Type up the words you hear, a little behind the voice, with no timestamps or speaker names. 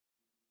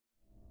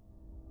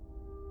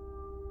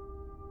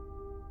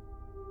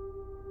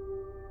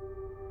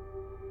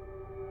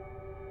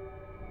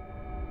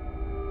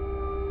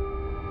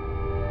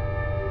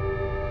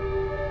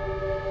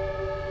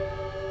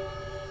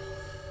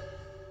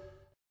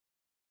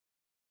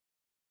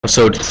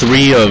Episode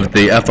 3 of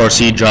the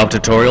FRC job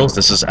tutorials.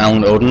 This is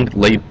Alan Oden,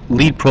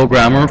 lead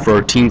programmer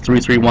for Team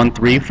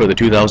 3313 for the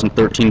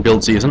 2013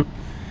 build season.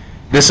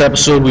 This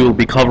episode we will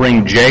be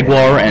covering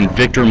Jaguar and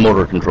Victor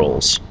motor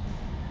controls.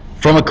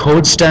 From a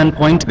code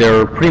standpoint,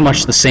 they're pretty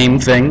much the same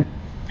thing.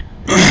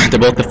 They're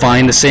both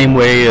defined the same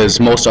way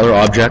as most other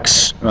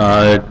objects.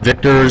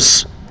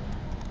 Victor's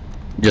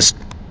just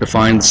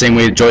defined the same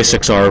way the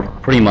joysticks are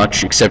pretty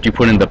much, except you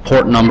put in the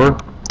port number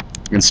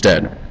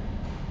instead.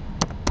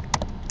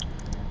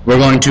 We're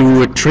going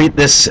to treat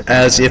this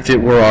as if it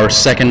were our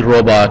second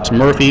robot,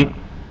 Murphy,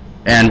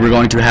 and we're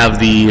going to have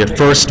the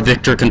first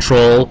Victor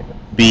control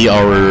be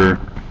our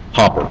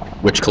hopper,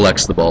 which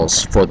collects the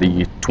balls for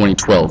the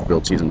 2012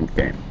 build season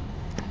game.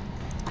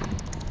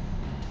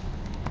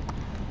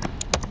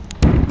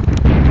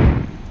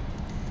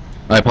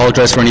 I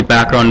apologize for any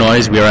background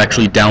noise. We are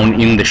actually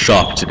down in the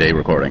shop today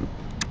recording.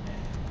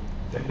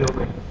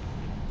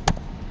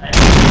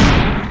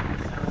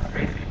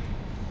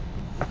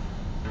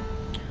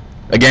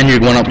 Again, you're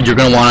going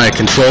to want a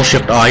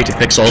Control-Shift-I to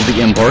fix all of the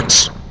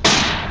imports.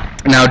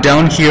 Now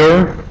down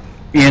here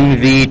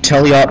in the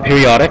teleop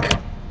periodic,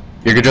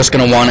 you're just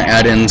going to want to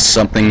add in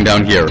something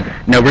down here.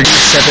 Now we're going to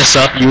set this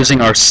up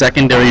using our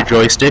secondary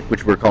joystick,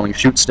 which we're calling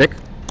shoot stick.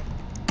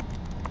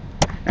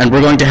 And we're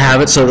going to have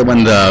it so that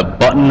when the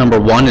button number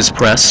 1 is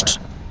pressed,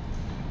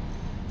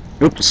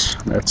 oops,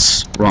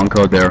 that's wrong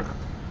code there.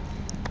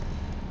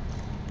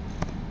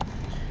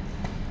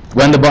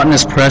 When the button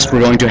is pressed,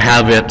 we're going to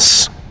have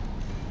it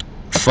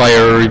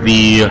fire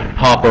the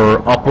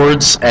hopper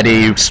upwards at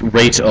a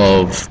rate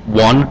of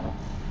 1.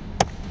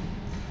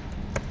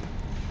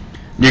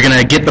 You're going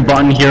to get the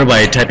button here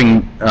by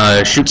typing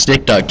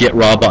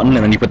shootstick.getRawButton, and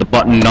then you put the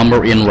button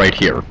number in right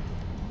here.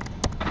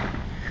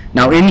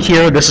 Now in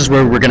here, this is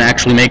where we're going to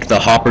actually make the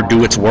hopper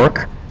do its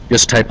work.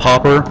 Just type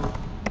hopper.set.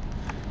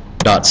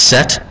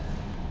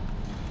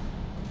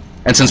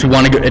 And since we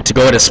want it to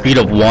go at a speed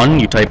of 1,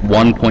 you type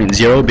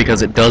 1.0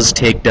 because it does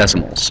take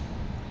decimals.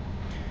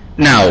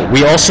 Now,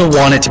 we also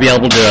want it to be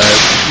able to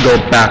go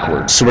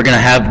backwards. So we're going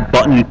to have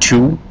button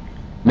 2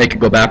 make it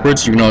go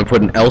backwards. You're going to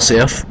put an else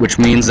if, which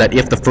means that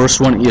if the first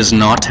one is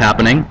not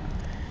happening,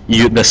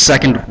 the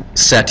second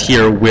set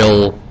here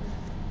will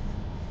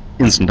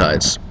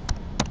instantize.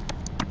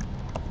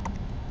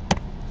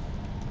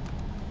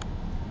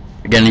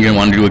 Again, you're going to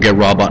want to do a get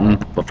raw button,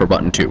 but for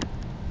button 2.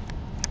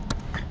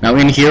 Now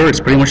in here,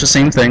 it's pretty much the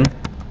same thing,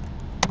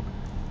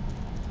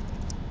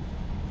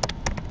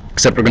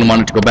 except we're going to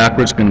want it to go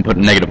backwards. We're going to put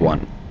a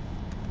 -1.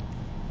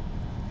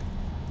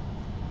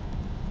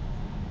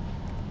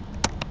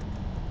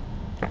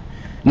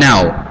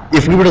 Now,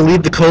 if we were to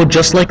leave the code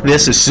just like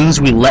this, as soon as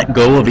we let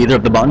go of either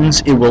of the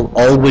buttons, it will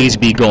always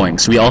be going.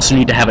 So we also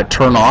need to have it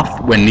turn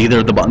off when neither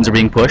of the buttons are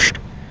being pushed.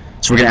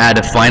 So we're going to add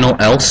a final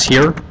else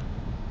here,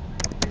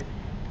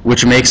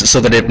 which makes it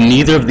so that if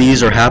neither of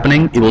these are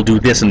happening, it will do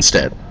this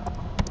instead.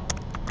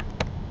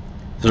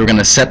 So we're going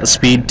to set the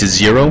speed to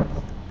 0.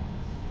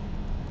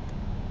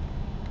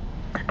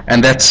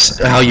 And that's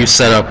how you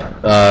set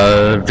up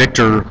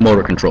Victor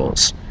motor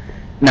controls.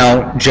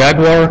 Now,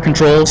 Jaguar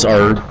controls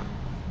are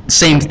the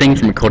same thing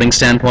from a coding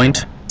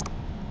standpoint,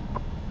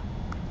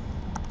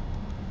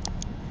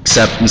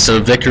 except instead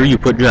of Victor, you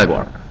put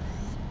Jaguar.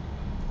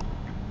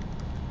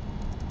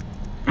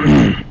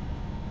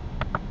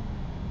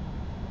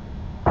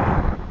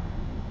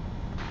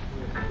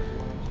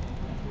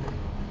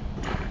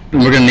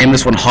 We're going to name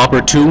this one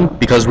Hopper 2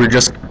 because we're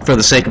just, for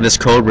the sake of this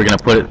code, we're going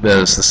to put it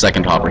as the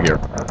second hopper here.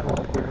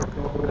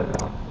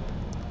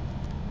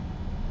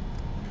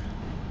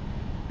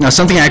 Now,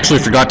 something I actually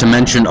forgot to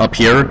mention up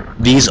here,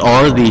 these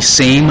are the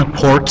same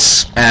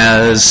ports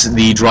as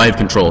the drive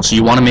control, so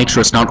you want to make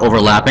sure it's not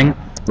overlapping.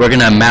 We're going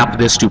to map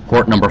this to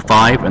port number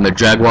 5 and the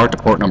Jaguar to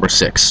port number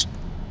 6.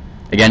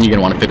 Again, you're going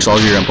to want to fix all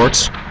of your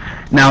imports.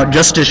 Now,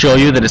 just to show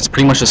you that it's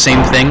pretty much the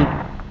same thing,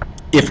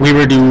 if we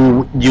were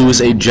to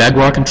use a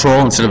Jaguar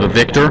control instead of a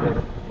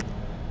Victor,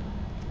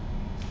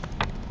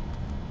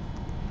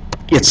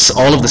 it's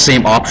all of the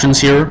same options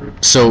here,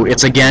 so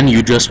it's again,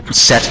 you just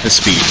set the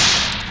speed.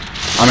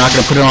 I'm not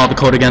going to put in all the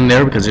code again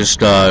there because it's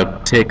going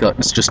to take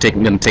up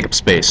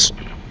space.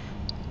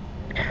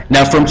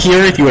 Now from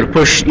here, if you were to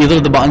push either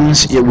of the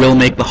buttons, it will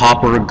make the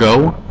hopper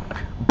go,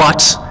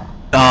 but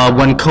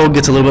when code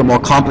gets a little bit more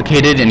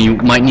complicated and you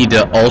might need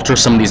to alter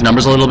some of these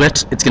numbers a little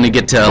bit, it's going to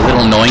get a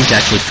little annoying to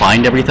actually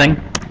find everything.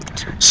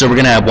 So we're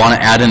going to want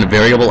to add in a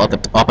variable up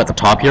at the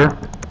top here.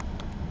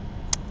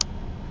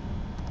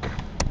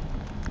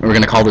 We're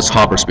going to call this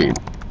hopper speed.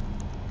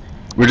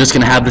 We're just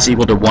going to have this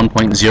equal to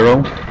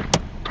 1.0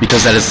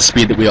 because that is the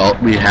speed that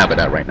we have it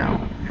at right now.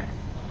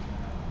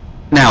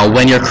 Now,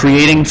 when you're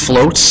creating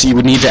floats, you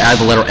would need to add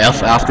the letter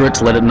F after it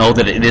to let it know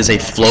that it is a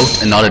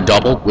float and not a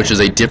double, which is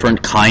a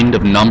different kind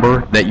of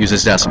number that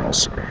uses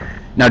decimals.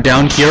 Now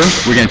down here,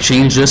 we're going to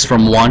change this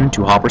from 1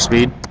 to hopper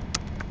speed.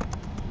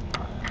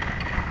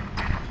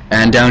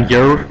 And down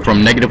here,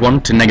 from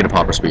 -1 to negative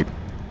hopper speed.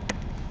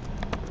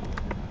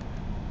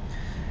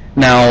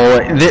 Now,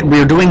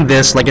 we're doing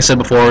this, like I said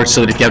before,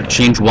 so that if you have to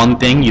change one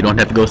thing, you don't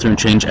have to go through and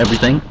change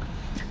everything.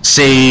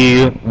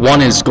 Say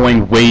one is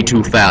going way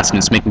too fast and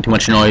it's making too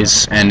much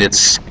noise and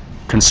it's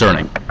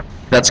concerning.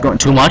 If that's going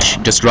too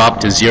much, just drop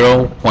to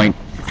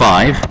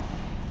 0.5,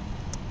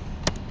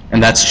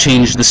 and that's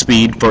changed the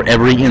speed for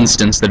every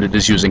instance that it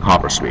is using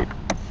hopper speed.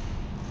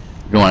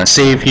 You want to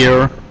save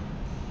here.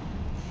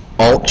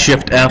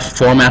 Alt-Shift-F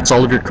formats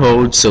all of your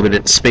code so that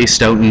it's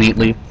spaced out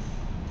neatly.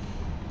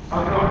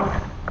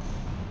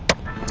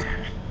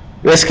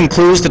 This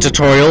concludes the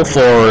tutorial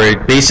for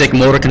basic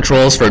motor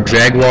controls for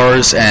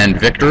Jaguars and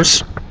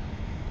Victors.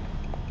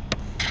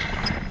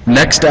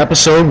 Next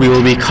episode we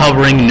will be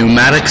covering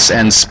pneumatics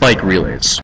and spike relays.